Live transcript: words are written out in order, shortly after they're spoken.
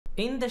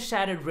In the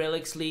Shattered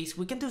Relics leagues,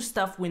 we can do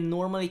stuff we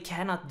normally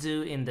cannot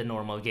do in the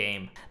normal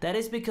game. That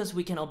is because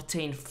we can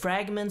obtain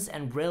fragments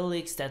and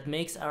relics that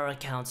makes our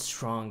account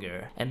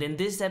stronger. And in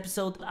this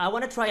episode, I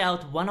want to try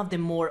out one of the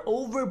more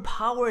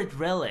overpowered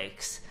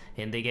relics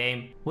in the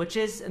game, which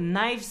is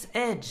Knife's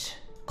Edge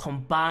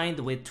combined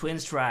with Twin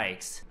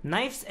Strikes.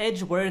 Knife's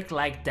Edge work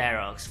like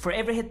Darox. For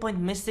every hit point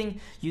missing,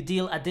 you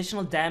deal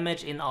additional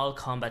damage in all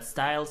combat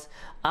styles,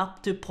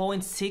 up to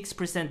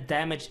 0.6%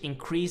 damage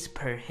increase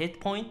per hit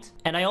point.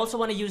 And I also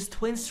want to use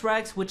Twin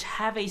Strikes, which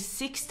have a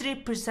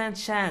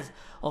 60% chance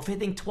of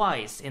hitting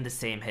twice in the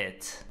same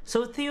hit.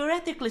 So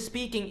theoretically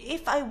speaking,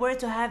 if I were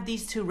to have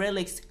these two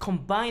relics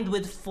combined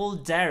with full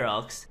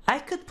Darox, I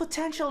could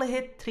potentially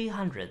hit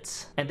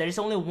 300s. And there is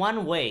only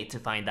one way to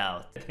find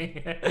out.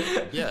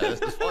 Yeah,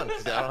 this is fun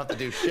because I don't have to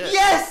do shit.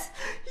 Yes!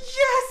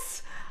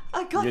 Yes!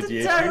 I got the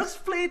DH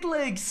Darox plate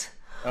legs!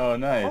 Oh,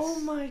 nice. Oh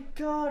my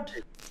god.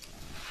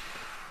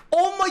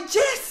 Oh my,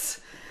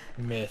 yes!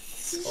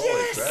 Myths.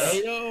 Yes!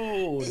 Holy crap.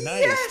 Yo,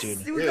 nice, Yes! dude.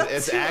 We Dude, got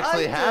it's two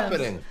actually items.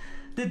 happening.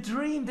 The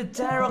dream, the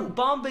Darox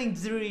bombing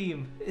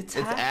dream. It's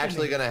happening.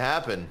 Actually gonna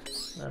happen.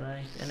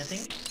 Alright,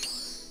 anything?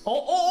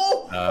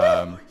 Oh!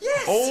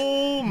 Yes!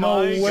 Oh No my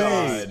way.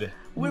 god.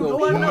 We're no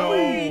one way.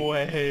 away! No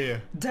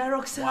way.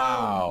 Darox Helm!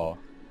 Wow.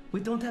 We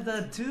don't have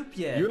that dupe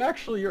yet. You're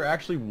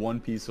actually one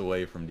piece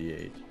away from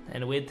DH.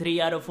 And with 3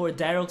 out of 4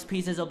 Darox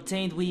pieces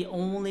obtained, we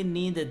only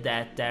needed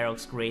that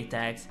Darox Great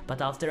Axe.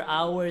 But after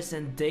hours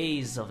and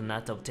days of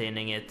not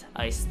obtaining it,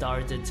 I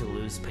started to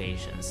lose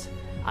patience.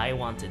 I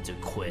wanted to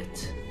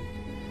quit.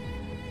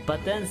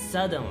 But then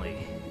suddenly...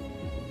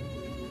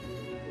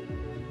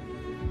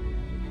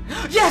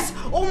 Yes!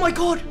 Oh my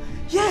god!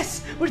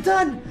 Yes! We're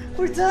done!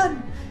 We're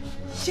done!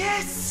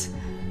 Yes!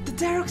 The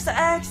Darox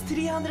Axe,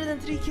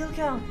 303 kill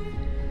count.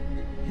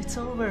 It's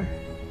over.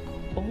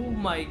 Oh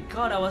my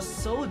god, I was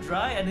so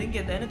dry, I didn't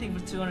get anything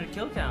for 200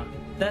 kill count.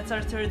 That's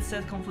our third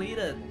set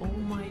completed. Oh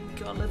my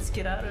god, let's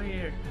get out of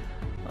here.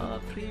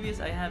 Previous,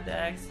 I have the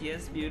axe,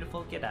 yes,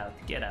 beautiful, get out,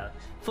 get out.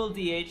 Full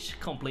DH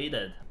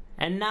completed.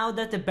 And now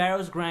that the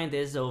Barrows grind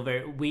is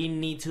over, we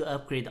need to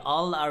upgrade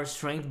all our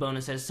strength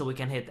bonuses so we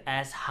can hit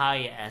as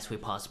high as we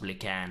possibly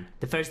can.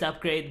 The first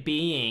upgrade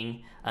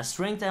being a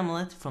strength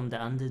amulet from the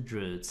Undead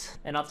Druids.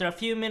 And after a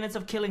few minutes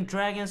of killing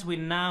dragons, we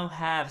now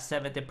have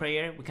 70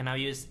 prayer. We can now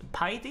use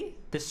Piety,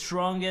 the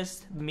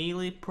strongest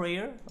melee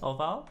prayer of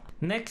all.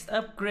 Next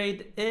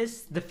upgrade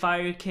is the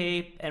Fire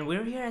Cape, and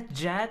we're here at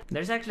Jad.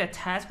 There's actually a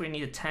task where you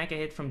need to tank a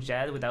hit from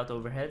Jad without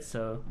overhead,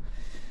 so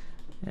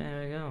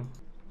there we go.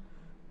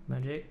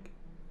 Magic.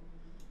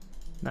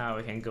 Now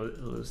we can go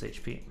lose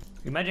HP.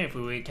 Imagine if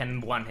we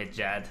can one-hit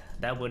Jad.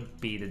 That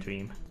would be the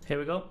dream. Here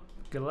we go.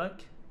 Good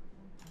luck.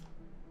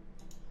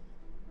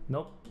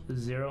 Nope.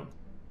 0.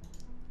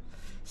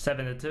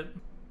 72.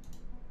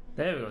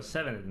 There we go.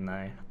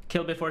 79.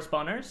 Kill before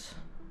spawners.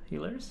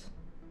 Healers.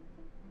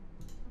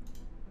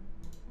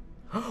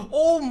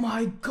 Oh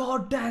my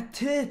god, that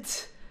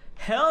hit!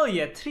 Hell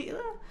yeah!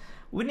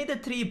 We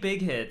needed 3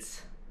 big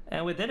hits.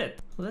 And we did it.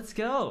 Let's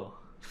go.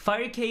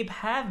 Fire Cape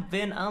have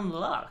been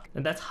unlocked.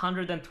 And that's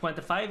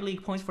 125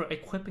 league points for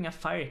equipping a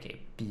Fire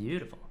Cape.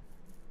 Beautiful.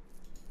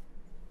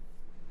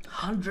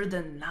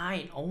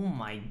 109. Oh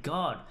my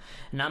god.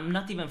 And I'm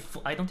not even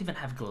I don't even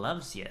have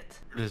gloves yet.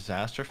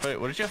 Disaster fight?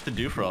 What did you have to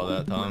do for all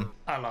that, Tom?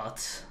 A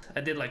lot.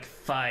 I did like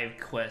 5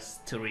 quests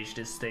to reach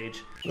this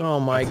stage. Oh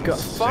my god,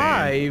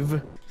 insane.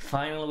 5?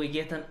 Finally, we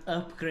get an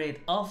upgrade.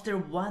 After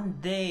 1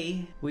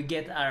 day, we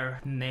get our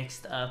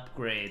next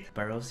upgrade.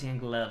 Barosian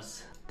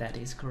gloves. That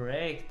is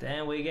correct.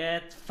 And we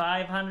get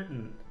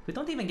 500. We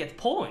don't even get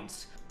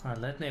points.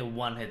 Alright, let me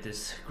one-hit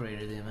this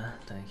greater demon.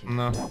 Thank you.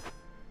 No.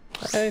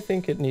 I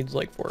think it needs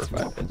like 4 or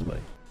 5 hits, buddy.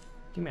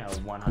 Give me a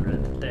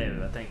 100. There we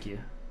go. Thank you.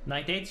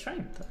 98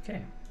 strength.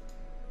 Okay.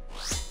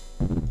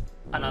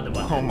 Another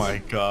one. Oh hit. my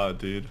god,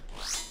 dude.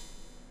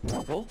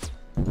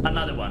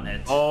 Another one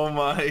hit. Oh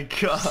my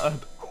god.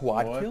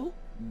 Quad What? kill?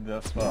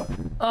 The fuck?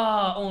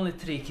 Ah, only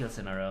 3 kills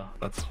in a row.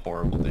 That's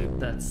horrible, dude.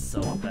 That's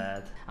so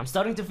bad. I'm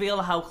starting to feel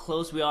how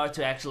close we are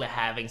to actually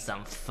having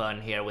some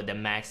fun here with the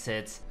max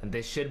hits. And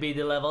this should be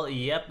the level.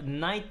 Yep,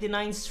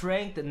 99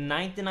 strength,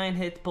 99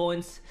 hit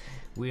points.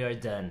 We are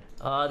done.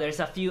 There's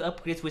a few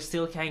upgrades we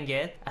still can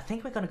get. I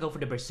think we're gonna go for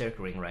the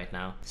Berserker Ring right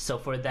now. So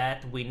for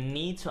that, we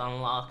need to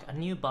unlock a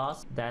new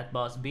boss. That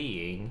boss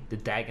being the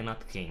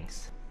Dagonot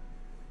Kings.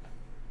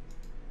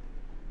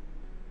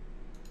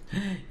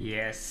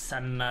 Yes,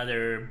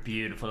 another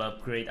beautiful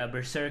upgrade. A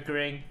Berserker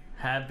Ring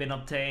have been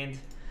obtained.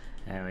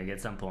 And we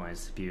get some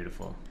points.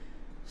 Beautiful.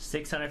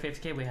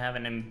 650k, we have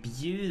an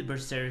imbued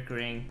Berserker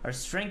Ring. Our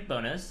strength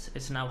bonus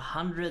is now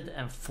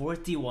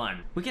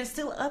 141. We can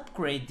still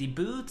upgrade the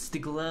boots, the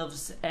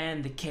gloves,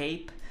 and the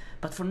cape.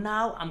 But for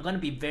now, I'm gonna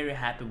be very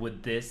happy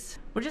with this.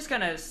 We're just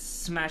gonna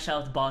smash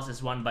out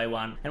bosses one by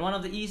one. And one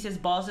of the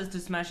easiest bosses to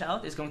smash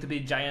out is going to be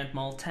Giant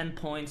Maul, 10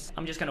 points.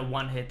 I'm just gonna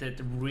one-hit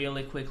it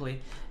really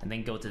quickly and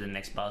then go to the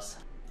next boss.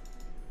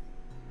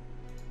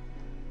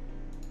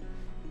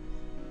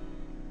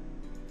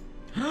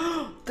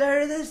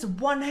 There it is,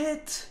 1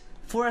 hit!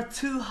 for a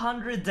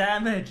 200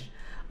 damage.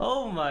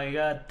 Oh my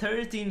god,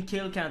 13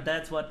 kill count,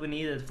 that's what we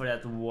needed for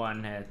that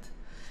one hit.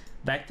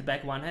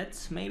 Back-to-back one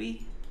hits,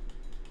 maybe?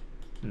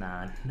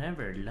 Nah,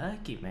 never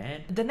lucky,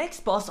 man. The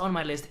next boss on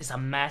my list is a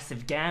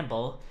massive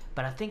gamble,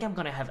 but I think I'm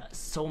gonna have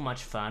so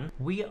much fun.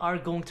 We are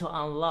going to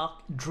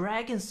unlock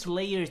Dragon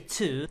Slayer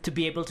 2 to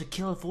be able to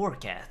kill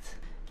Vorkat.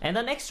 And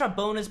an extra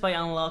bonus by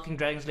unlocking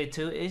Dragon Slayer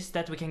 2 is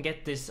that we can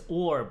get this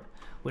orb,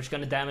 which is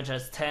gonna damage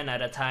us 10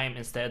 at a time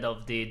instead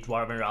of the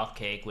Dwarven Rock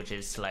Cake, which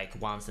is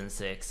like once in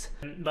 6.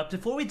 But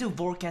before we do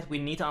Vorkat, we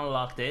need to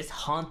unlock this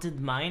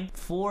Haunted Mine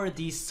for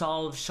the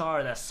Salve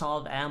Shard, a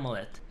Salve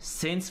Amulet.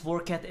 Since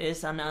Vorkat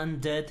is an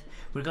undead,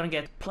 we're gonna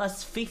get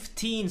plus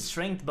 15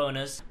 strength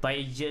bonus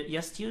by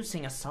just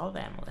using a Salve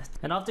Amulet.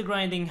 And after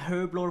grinding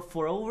Herblore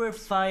for over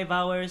 5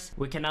 hours,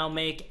 we can now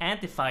make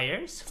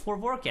Anti-Fires for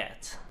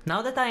Vorkat.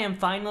 Now that I am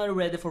finally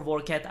ready for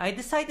Vorkat, I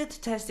decided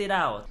to test it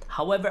out.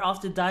 However,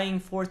 after dying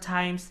 4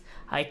 times,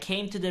 I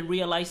came to the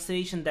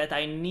realization that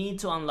I need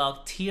to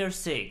unlock tier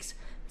 6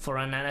 for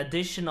an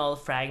additional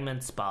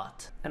fragment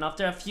spot. And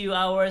after a few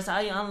hours,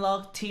 I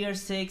unlocked tier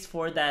 6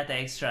 for that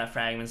extra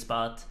fragment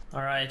spot.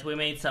 Alright, we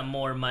made some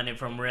more money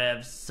from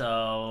revs,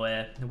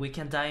 so we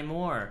can die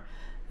more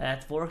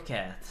at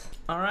Vorkat.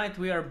 Alright,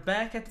 we are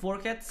back at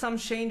Vorkat. Some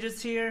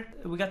changes here.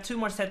 We got 2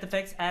 more set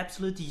effects,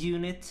 Absolute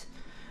Unit.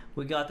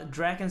 We got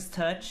Dragon's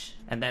Touch,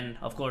 and then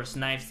of course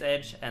Knife's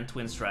Edge and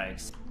Twin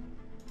Strikes.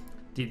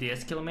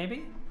 DDS kill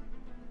maybe?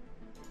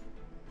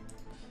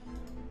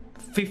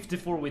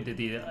 54 with the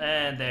DDS,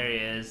 and there he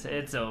is,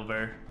 it's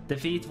over.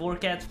 Defeat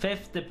Vorkat,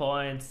 50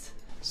 points.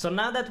 So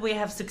now that we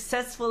have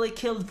successfully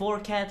killed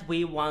Vorkat,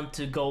 we want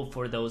to go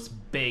for those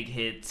big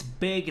hits,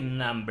 big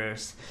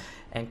numbers,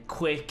 and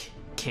quick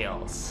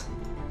kills.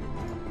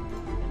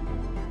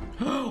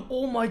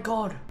 Oh my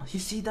god, you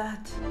see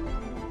that?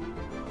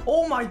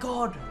 Oh my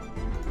god!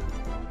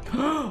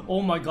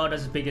 Oh my god,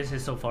 that's the biggest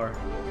hit so far.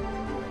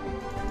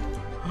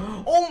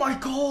 Oh my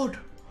god!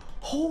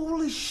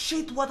 Holy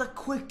shit, what a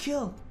quick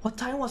kill! What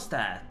time was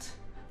that?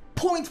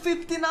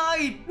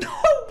 0.59!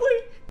 No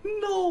way!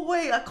 No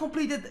way! I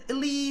completed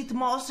Elite,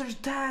 Master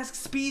Task,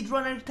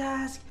 Speedrunner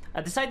Task.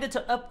 I decided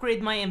to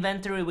upgrade my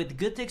inventory with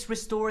Gutix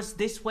Restores.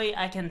 This way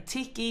I can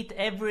tick eat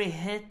every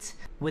hit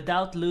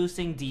without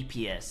losing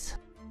DPS.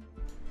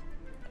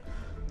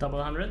 Double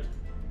 100.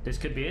 This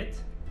could be it.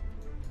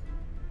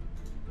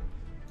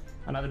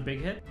 Another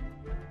big hit.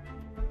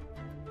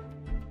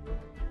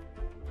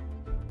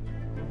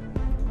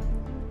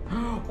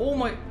 Oh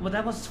my, well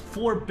that was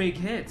 4 big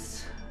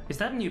hits. Is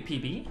that a new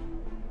PB?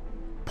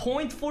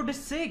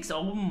 0.46,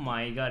 oh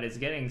my god, it's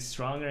getting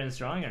stronger and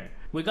stronger.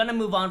 We're gonna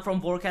move on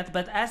from Vorkat,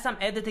 but as I'm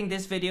editing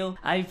this video,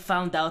 I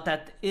found out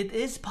that it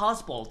is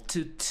possible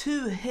to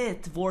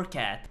 2-hit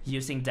Vorkat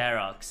using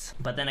Darox.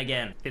 But then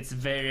again, it's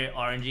very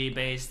RNG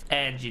based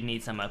and you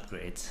need some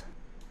upgrades.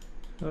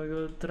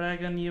 Oh,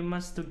 Dragon, you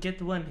must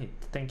get 1 hit.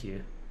 Thank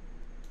you.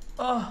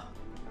 Oh.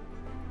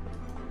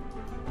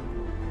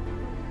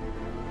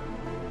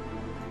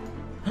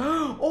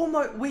 Oh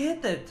my, we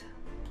hit it.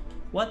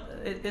 What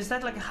is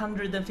that, like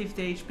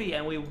 150 HP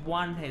and we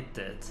 1-hit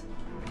it?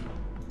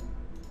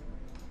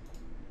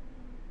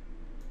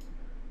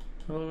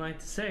 Level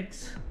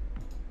 96.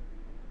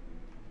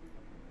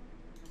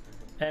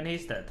 And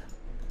he's dead.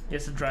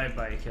 It's a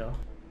drive-by kill.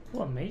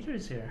 Oh, a major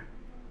is here.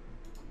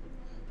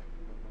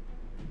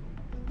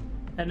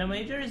 And the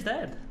major is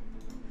dead.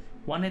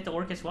 1-hit the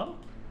orc as well?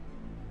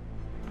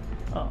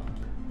 Oh,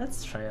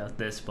 let's try out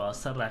this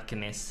boss,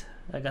 Arachnis.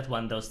 I got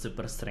 1 dose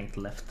super strength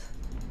left.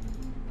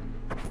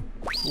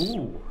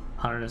 Ooh,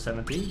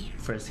 170,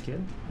 first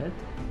kill, hit.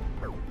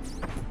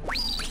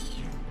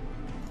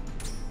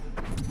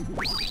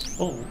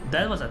 Oh,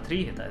 that was a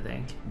 3-hit, I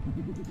think.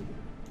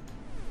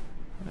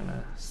 I'm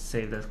gonna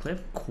save that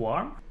clip.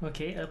 Quarm.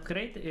 Okay,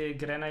 upgrade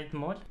Granite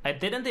Maul. I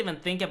didn't even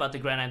think about the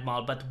Granite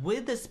Maul, but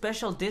with the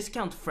special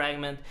discount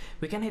fragment,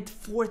 we can hit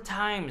 4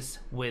 times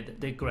with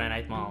the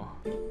Granite Maul.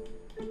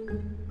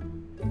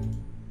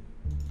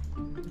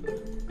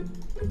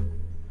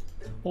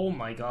 Oh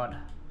my god.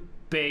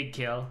 Big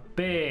kill.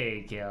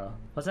 Big kill.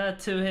 Was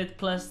that a 2-hit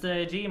plus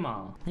the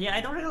G-Maul? Yeah,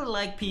 I don't really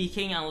like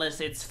peeking unless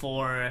it's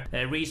for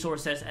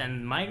resources,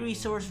 and my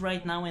resource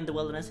right now in the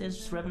wilderness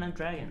is Revenant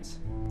Dragons.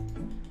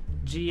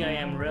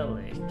 GIM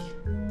Relic.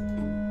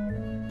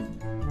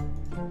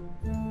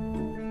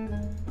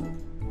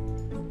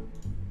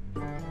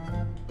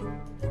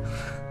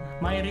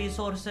 My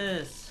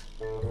resources.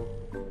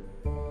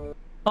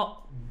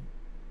 Oh,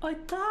 I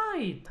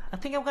died. I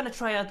think I'm gonna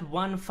try out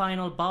one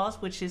final boss,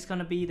 which is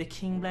gonna be the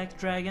King Black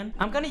Dragon.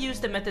 I'm gonna use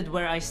the method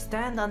where I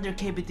stand under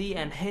KBD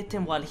and hit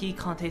him while he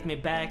can't hit me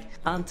back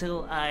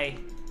until I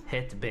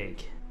hit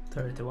big.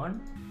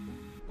 31.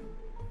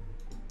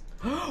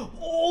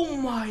 Oh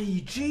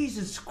my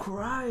Jesus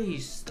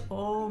Christ.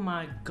 Oh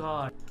my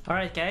god.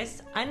 Alright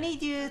guys, I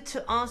need you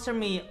to answer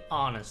me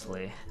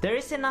honestly. There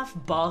is enough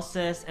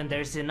bosses and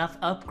there's enough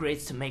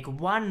upgrades to make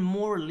one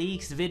more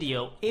leaks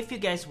video if you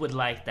guys would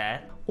like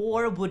that.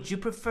 Or would you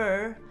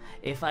prefer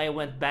if I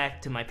went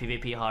back to my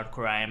PvP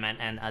Hardcore Iron Man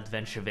and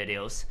adventure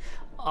videos?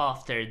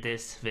 after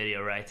this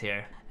video right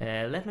here?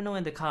 Let me know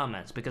in the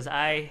comments, because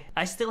I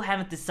still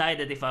haven't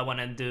decided if I want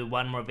to do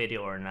one more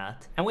video or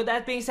not. And with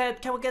that being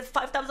said, can we get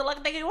 5,000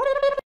 likes? Thank you.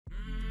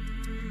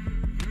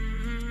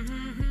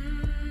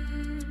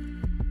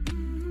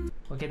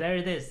 Okay, there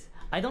it is.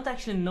 I don't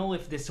actually know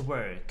if this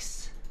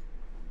works.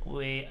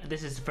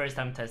 This is the first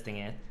time testing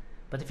it.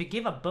 But if you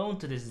give a bone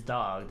to this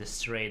dog, this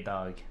stray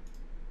dog,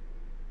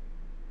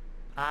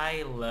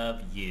 I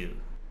love you.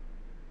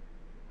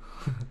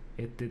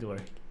 It did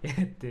work.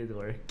 It did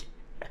work.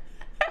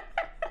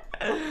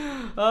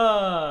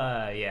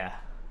 Yeah,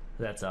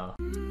 that's all.